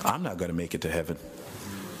 I'm not going to make it to heaven.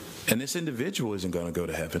 And this individual isn't going to go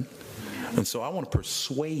to heaven. And so I want to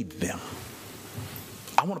persuade them.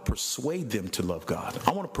 I want to persuade them to love God.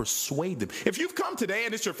 I want to persuade them. If you've come today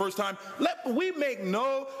and it's your first time, we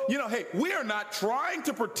are not trying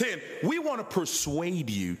to pretend. We want to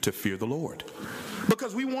persuade you to fear the Lord.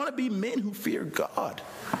 Because we want to be men who fear God.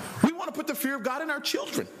 We want to put the fear of God in our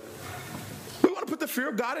children. We want to put the fear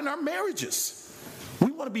of God in our marriages.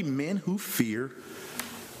 We want to be men who fear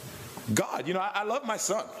God. You know, I love my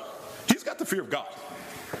son. He's got the fear of God.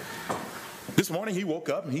 This morning he woke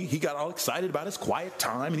up and he got all excited about his quiet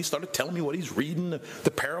time, and he started telling me what he's reading,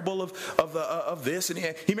 the parable of this, and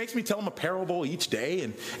he makes me tell him a parable each day,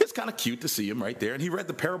 and it's kind of cute to see him right there. And he read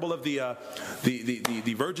the parable of the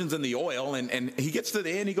virgins and the oil, and he gets to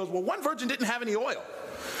the end. He goes, well, one virgin didn't have any oil.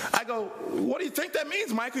 I go, what do you think that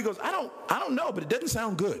means, Mike? He goes, I don't know, but it doesn't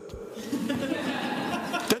sound good.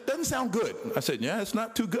 That doesn't sound good. I said, yeah, it's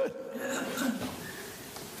not too good.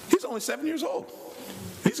 He's only 7 years old.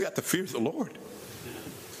 He's got the fear of the Lord.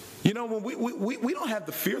 You know, when we don't have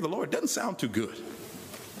the fear of the Lord, it doesn't sound too good.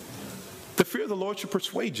 The fear of the Lord should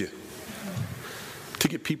persuade you to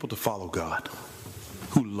get people to follow God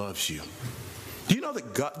who loves you. Do you know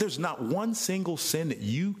that God, there's not one single sin that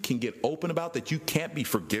you can get open about that you can't be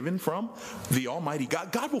forgiven from? The Almighty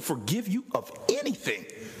God. God will forgive you of anything.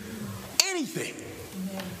 Anything.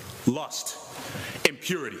 Lust,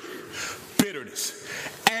 impurity, bitterness,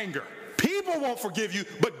 anger. People won't forgive you,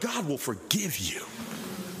 but God will forgive you.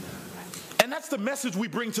 And that's the message we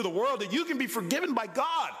bring to the world, that you can be forgiven by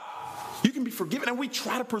God. You can be forgiven, and we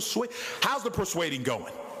try to persuade. How's the persuading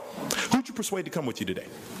going? Who'd you persuade to come with you today?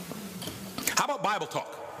 How about Bible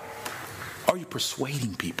talk? Are you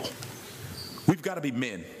persuading people? We've got to be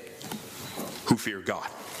men who fear God.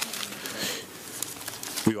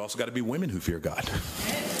 We've also got to be women who fear God.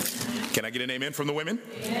 Can I get an amen from the women?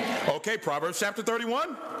 Okay, Proverbs chapter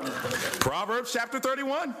 31. Proverbs chapter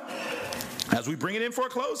 31. As we bring it in for a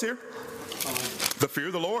close here. The fear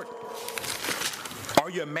of the Lord. Are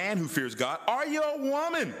you a man who fears God? Are you a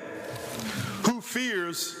woman who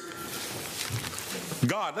fears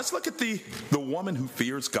God? Let's look at the woman who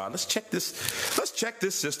fears God. Let's check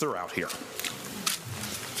this sister out here.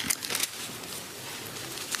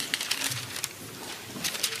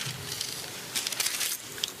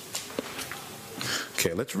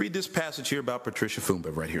 Okay, let's read this passage here about Patricia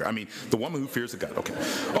Fumba right here. I mean, the woman who fears the God.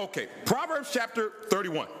 Okay. Proverbs chapter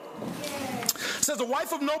 31. It says, a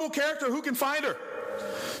wife of noble character, who can find her?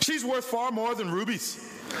 She's worth far more than rubies.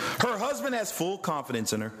 Her husband has full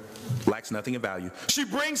confidence in her, lacks nothing of value. She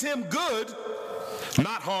brings him good,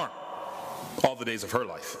 not harm, all the days of her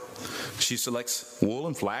life. She selects wool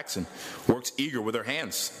and flax and works eager with her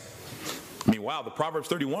hands. Meanwhile, the Proverbs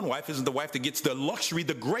 31 wife isn't the wife that gets the luxury,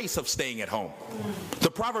 the grace of staying at home. The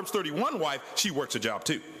Proverbs 31 wife, she works a job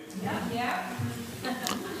too. Yeah.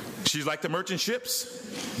 She's like the merchant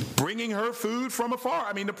ships, bringing her food from afar.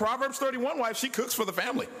 I mean, the Proverbs 31 wife, she cooks for the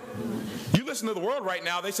family. You listen to the world right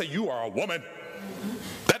now, they say, you are a woman.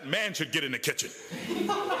 That man should get in the kitchen.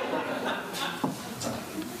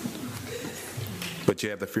 But you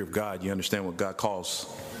have the fear of God. You understand what God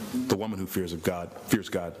calls the woman who fears God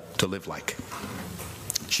to live like.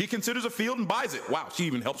 She considers a field and buys it. Wow, she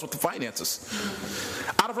even helps with the finances.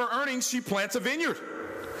 Out of her earnings, she plants a vineyard.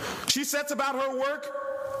 She sets about her work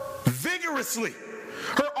vigorously.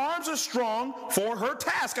 Her arms are strong for her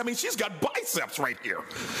task. I mean, she's got biceps right here.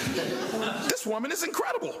 This woman is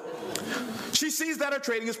incredible. She sees that her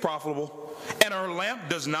trading is profitable, and her lamp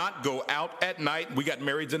does not go out at night. We got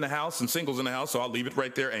marrieds in the house and singles in the house, so I'll leave it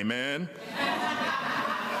right there. Amen.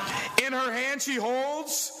 In her hand she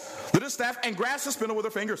holds the distaff and grasps the spindle with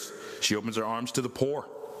her fingers. She opens her arms to the poor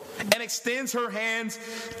and extends her hands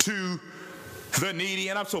to the needy.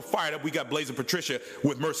 And I'm so fired up. We got Blaze and Patricia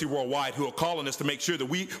with Mercy Worldwide who are calling us to make sure that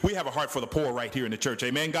we have a heart for the poor right here in the church.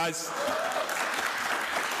 Amen, guys?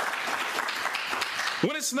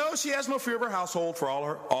 When it snows, she has no fear of her household, for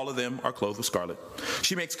all of them are clothed with scarlet.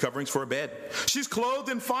 She makes coverings for her bed. She's clothed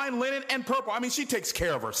in fine linen and purple. I mean, she takes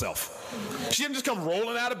care of herself. She doesn't just come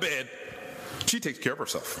rolling out of bed. She takes care of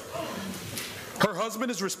herself. Her husband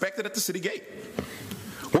is respected at the city gate,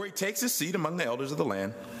 where he takes his seat among the elders of the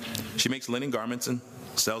land. She makes linen garments and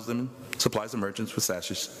sells them and supplies the merchants with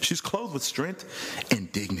sashes. She's clothed with strength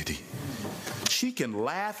and dignity. She can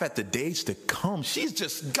laugh at the days to come. She's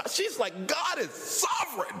like, God is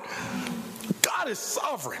sovereign. God is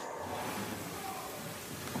sovereign.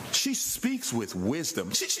 She speaks with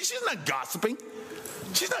wisdom. She's not gossiping.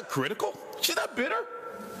 She's not critical. She's not bitter.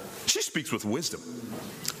 She speaks with wisdom.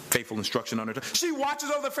 Faithful instruction on her tongue. She watches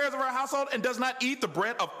over the affairs of her household and does not eat the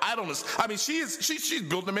bread of idleness. I mean, she's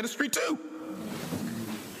building a ministry too.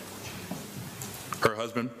 Her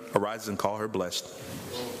husband arises and calls her blessed.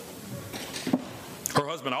 Her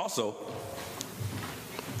husband also,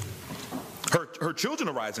 her children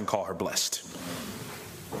arise and call her blessed.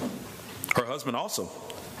 Her husband also,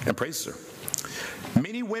 and praises her.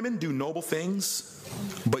 Many women do noble things,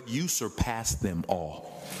 but you surpass them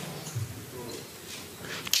all.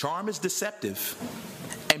 charm is deceptive,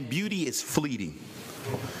 and beauty is fleeting.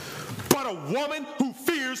 But a woman who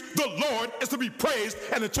fears the Lord is to be praised,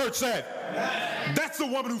 and the church said, that's the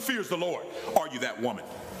woman who fears the Lord. Are you that woman?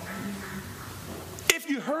 If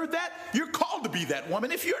you heard that, you're called to be that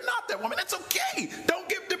woman. If you're not that woman, that's okay. Don't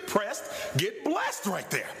get depressed. Get blessed right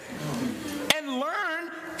there. And learn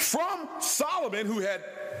from Solomon, who had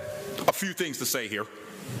a few things to say here,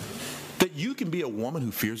 that you can be a woman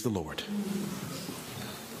who fears the Lord.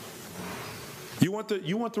 You want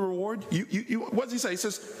the reward? What does he say? He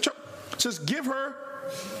says give her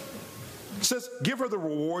the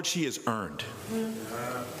reward she has earned.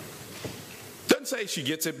 Doesn't say she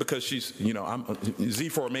gets it because she's, I'm Z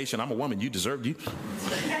formation, I'm a woman, you deserve you.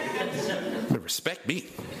 Respect me.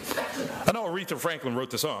 I know Aretha Franklin wrote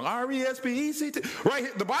the song, R-E-S-P-E-C-T. Right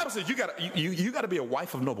here, the Bible says you got to be a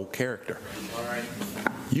wife of noble character. All right.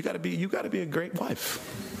 You got to be a great wife.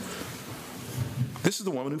 This is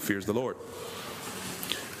the woman who fears the Lord.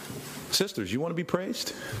 Sisters, you want to be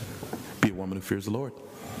praised? Be a woman who fears the Lord.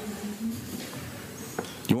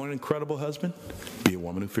 You want an incredible husband? Be a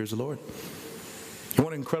woman who fears the Lord. You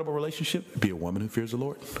want an incredible relationship? Be a woman who fears the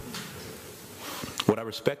Lord. What I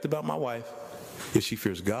respect about my wife is she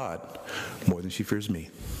fears God more than she fears me.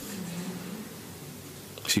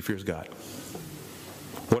 She fears God.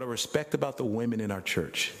 What I respect about the women in our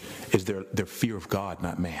church is their fear of God,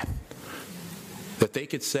 not man. That they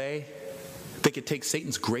could take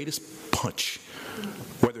Satan's greatest punch,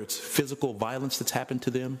 whether it's physical violence that's happened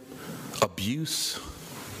to them, abuse,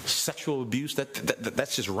 sexual abuse,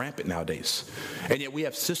 that's just rampant nowadays. And yet we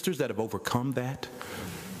have sisters that have overcome that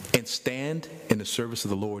and stand in the service of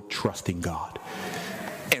the Lord, trusting God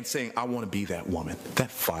and saying, I want to be that woman.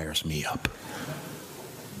 That fires me up.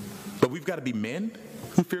 But we've got to be men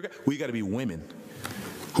who fear God. We've got to be women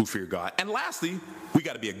who fear God. And lastly, we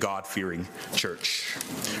got to be a God-fearing church.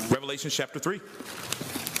 Revelation chapter 3.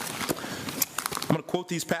 I'm going to quote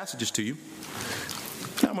these passages to you.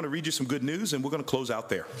 I'm going to read you some good news, and we're going to close out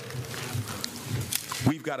there.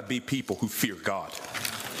 We've got to be people who fear God.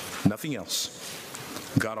 Nothing else.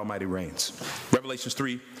 God Almighty reigns. Revelation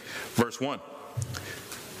 3, verse 1.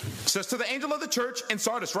 It says, to the angel of the church in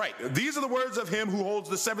Sardis write, these are the words of him who holds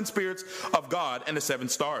the 7 spirits of God and the 7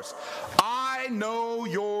 stars. I know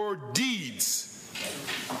your deeds.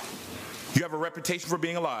 You have a reputation for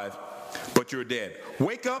being alive, but you're dead.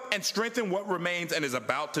 Wake up and strengthen what remains and is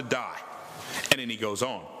about to die. And then he goes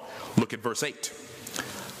on. Look at verse 8.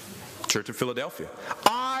 Church of Philadelphia.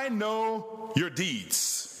 I know your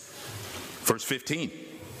deeds. Verse 15.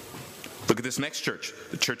 Look at this next church.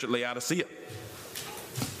 The church at Laodicea.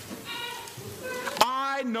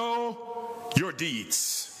 I know your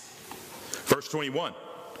deeds. Verse 21.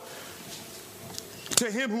 To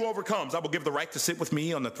him who overcomes, I will give the right to sit with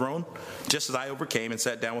me on the throne, just as I overcame and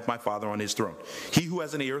sat down with my Father on his throne. He who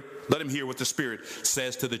has an ear, let him hear what the Spirit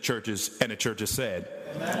says to the churches. And the churches said,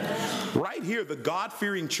 amen. Right here, the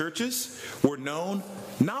God-fearing churches were known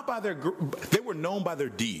not by they were known by their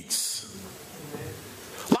deeds.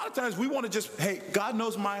 A lot of times we want to just, hey, God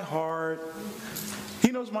knows my heart. He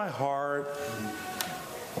knows my heart.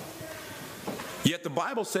 Yet the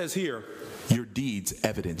Bible says here, your deeds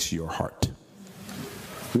evidence your heart.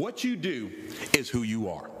 What you do is who you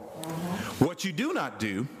are. What you do not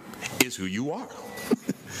do is who you are.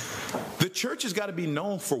 The church has got to be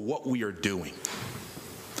known for what we are doing.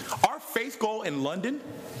 Our faith goal in London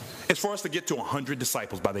is for us to get to 100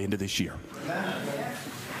 disciples by the end of this year.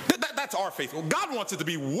 That's our faith goal. God wants it to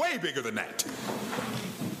be way bigger than that.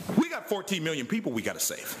 We got 14 million people we got to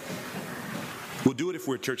save. We'll do it if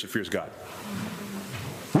we're a church that fears God.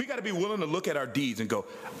 We got to be willing to look at our deeds and go,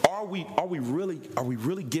 are we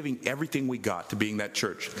really giving everything we got to being that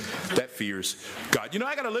church that fears God?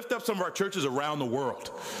 I got to lift up some of our churches around the world.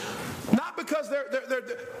 Not because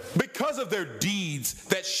because of their deeds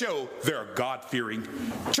that show they're a God-fearing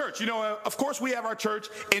church. Of course we have our church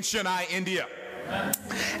in Chennai, India.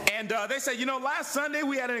 And they say, last Sunday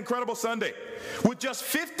we had an incredible Sunday with just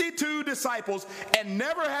 52 disciples and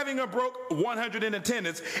never having a broke 100 in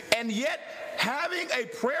attendance, and yet having a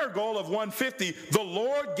prayer goal of 150, the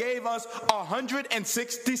Lord gave us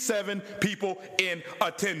 167 people in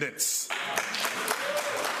attendance.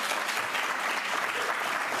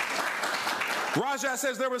 Raja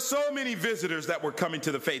says there were so many visitors that were coming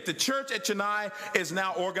to the faith. The church at Chennai is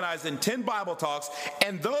now organized in 10 Bible talks,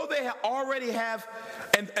 and though they're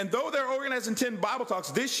organized in 10 Bible talks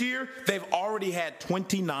this year, they've already had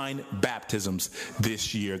 29 baptisms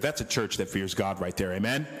this year. That's a church that fears God right there,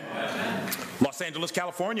 amen? Amen. Los Angeles,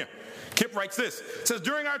 California. Kip writes this. It says,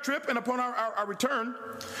 during our trip and upon our return,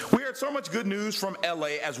 we heard so much good news from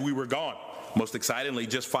LA as we were gone. Most excitingly,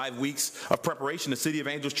 just 5 weeks of preparation, the City of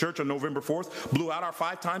Angels Church on November 4th blew out our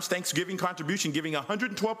 5 times Thanksgiving contribution, giving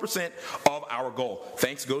 112% of our goal.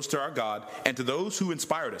 Thanks goes to our God and to those who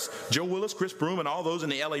inspired us. Joe Willis, Chris Broom, and all those in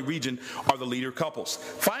the LA region are the leader couples.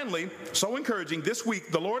 Finally, so encouraging, this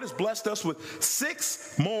week the Lord has blessed us with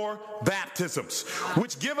 6 more baptisms,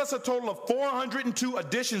 which give us a total of 402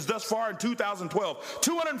 additions thus far in 2012,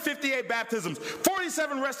 258 baptisms,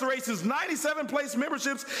 47 restorations, 97 place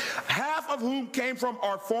memberships, half of whom came from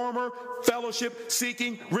our former fellowship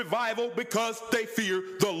seeking revival because they fear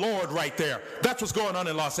the Lord right there. That's what's going on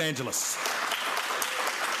in Los Angeles.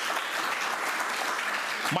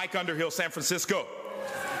 Mike Underhill, San Francisco.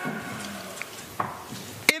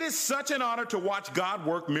 It is such an honor to watch God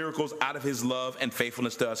work miracles out of his love and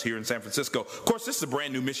faithfulness to us here in San Francisco. Of course, this is a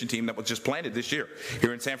brand new mission team that was just planted this year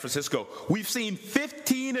here in San Francisco. We've seen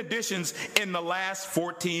 15 additions in the last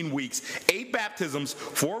 14 weeks, 8 baptisms,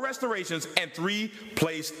 4 restorations, and 3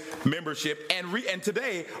 place membership. And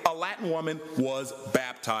today, a Latin woman was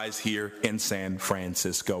baptized here in San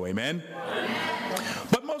Francisco. Amen?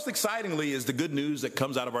 But most excitingly is the good news that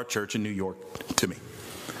comes out of our church in New York to me.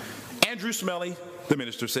 Andrew Smelly, the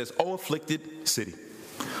minister, says, "Oh, afflicted city,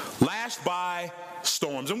 lashed by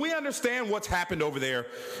storms." And we understand what's happened over there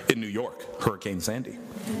in New York, Hurricane Sandy.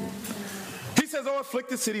 He says, "Oh,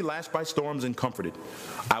 afflicted city, lashed by storms and comforted.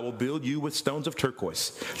 I will build you with stones of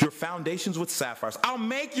turquoise, your foundations with sapphires. I'll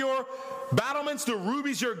make your battlements to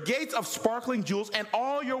rubies, your gates of sparkling jewels, and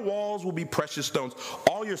all your walls will be precious stones.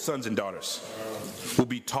 All your sons and daughters will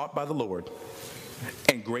be taught by the Lord,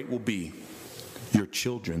 and great will be your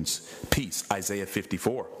children's peace." Isaiah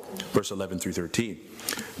 54, verse 11 through 13.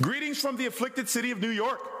 Greetings from the afflicted city of New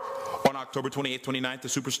York. On October 28th, 29th, the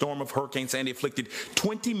superstorm of Hurricane Sandy afflicted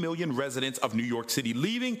 20 million residents of New York City,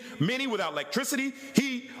 leaving many without electricity,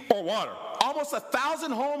 heat, or water. Almost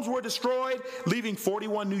 1,000 homes were destroyed, leaving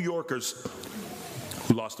 41 New Yorkers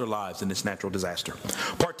who lost their lives in this natural disaster.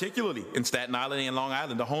 Particularly in Staten Island and Long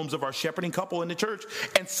Island, the homes of our shepherding couple in the church,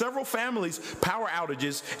 and several families, power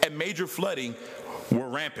outages and major flooding were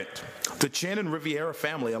rampant. The Chen and Riviera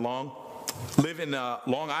family live in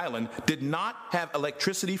Long Island, did not have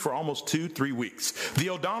electricity for almost 2-3 weeks. The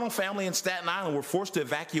O'Donnell family in Staten Island were forced to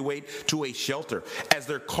evacuate to a shelter as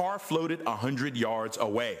their car floated 100 yards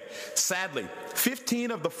away. Sadly, 15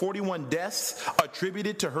 of the 41 deaths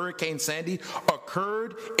attributed to Hurricane Sandy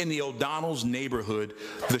occurred in the O'Donnell's neighborhood,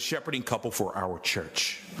 the shepherding couple for our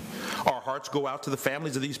church. Our hearts go out to the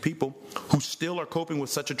families of these people who still are coping with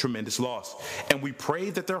such a tremendous loss, and we pray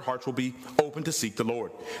that their hearts will be open to seek the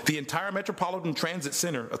Lord. The entire Metropolitan Transit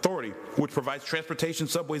Center Authority, which provides transportation,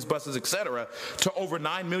 subways, buses, etc., to over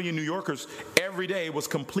 9 million New Yorkers every day, was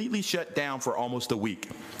completely shut down for almost a week.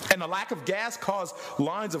 And the lack of gas caused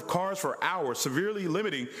lines of cars for hours, severely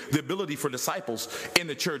limiting the ability for disciples in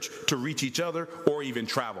the church to reach each other or even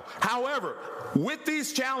travel. However, with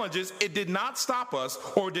these challenges, it did not stop us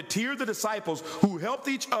or deter the disciples who helped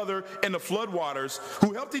each other in the floodwaters,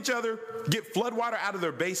 who helped each other get floodwater out of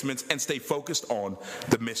their basements and stay focused on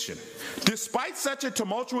the mission. Despite such a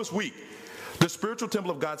tumultuous week, the spiritual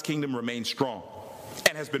temple of God's kingdom remains strong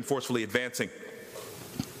and has been forcefully advancing.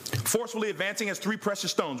 Forcefully advancing as 3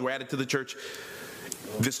 precious stones were added to the church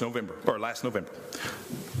last November.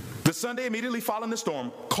 The Sunday immediately following the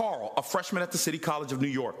storm, Carl, a freshman at the City College of New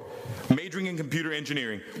York, majoring in computer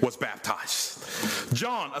engineering, was baptized.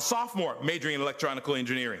 John, a sophomore majoring in electronical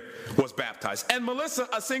engineering, was baptized. And Melissa,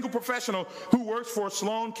 a single professional who works for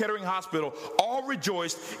Sloan Kettering Hospital, all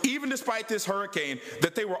rejoiced, even despite this hurricane,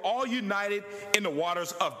 that they were all united in the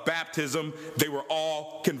waters of baptism. They were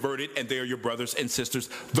all converted, and they are your brothers and sisters.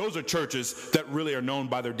 Those are churches that really are known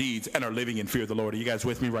by their deeds and are living in fear of the Lord. Are you guys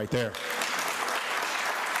with me right there?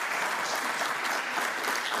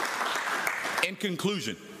 In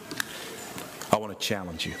conclusion, I want to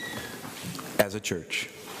challenge you as a church.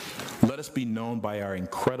 Let us be known by our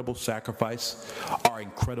incredible sacrifice, our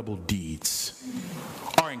incredible deeds,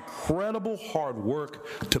 our incredible hard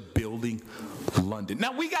work to building London.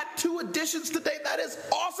 Now, we got 2 additions today. That is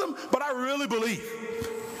awesome, but I really believe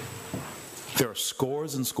there are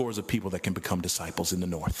scores and scores of people that can become disciples in the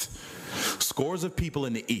north. Scores of people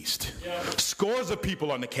in the east. Scores of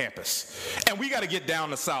people on the campus. And we got to get down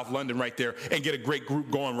to South London right there and get a great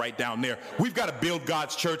group going right down there. We've got to build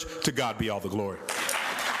God's church. To God be all the glory.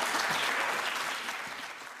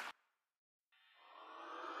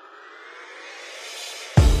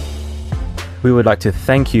 We would like to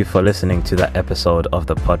thank you for listening to that episode of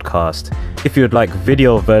the podcast. If you would like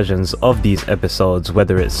video versions of these episodes,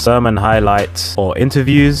 whether it's sermon highlights or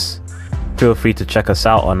interviews, feel free to check us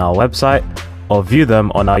out on our website or view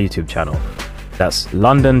them on our YouTube channel. That's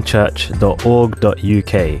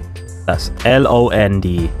londonchurch.org.uk. That's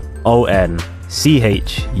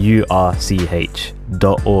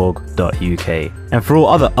LONDONCHURCH.org.uk. And for all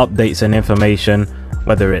other updates and information,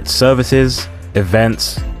 whether it's services,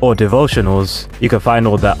 events, or devotionals, you can find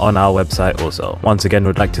all that on our website also. Once again,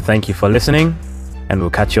 we'd like to thank you for listening, and we'll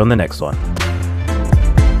catch you on the next one.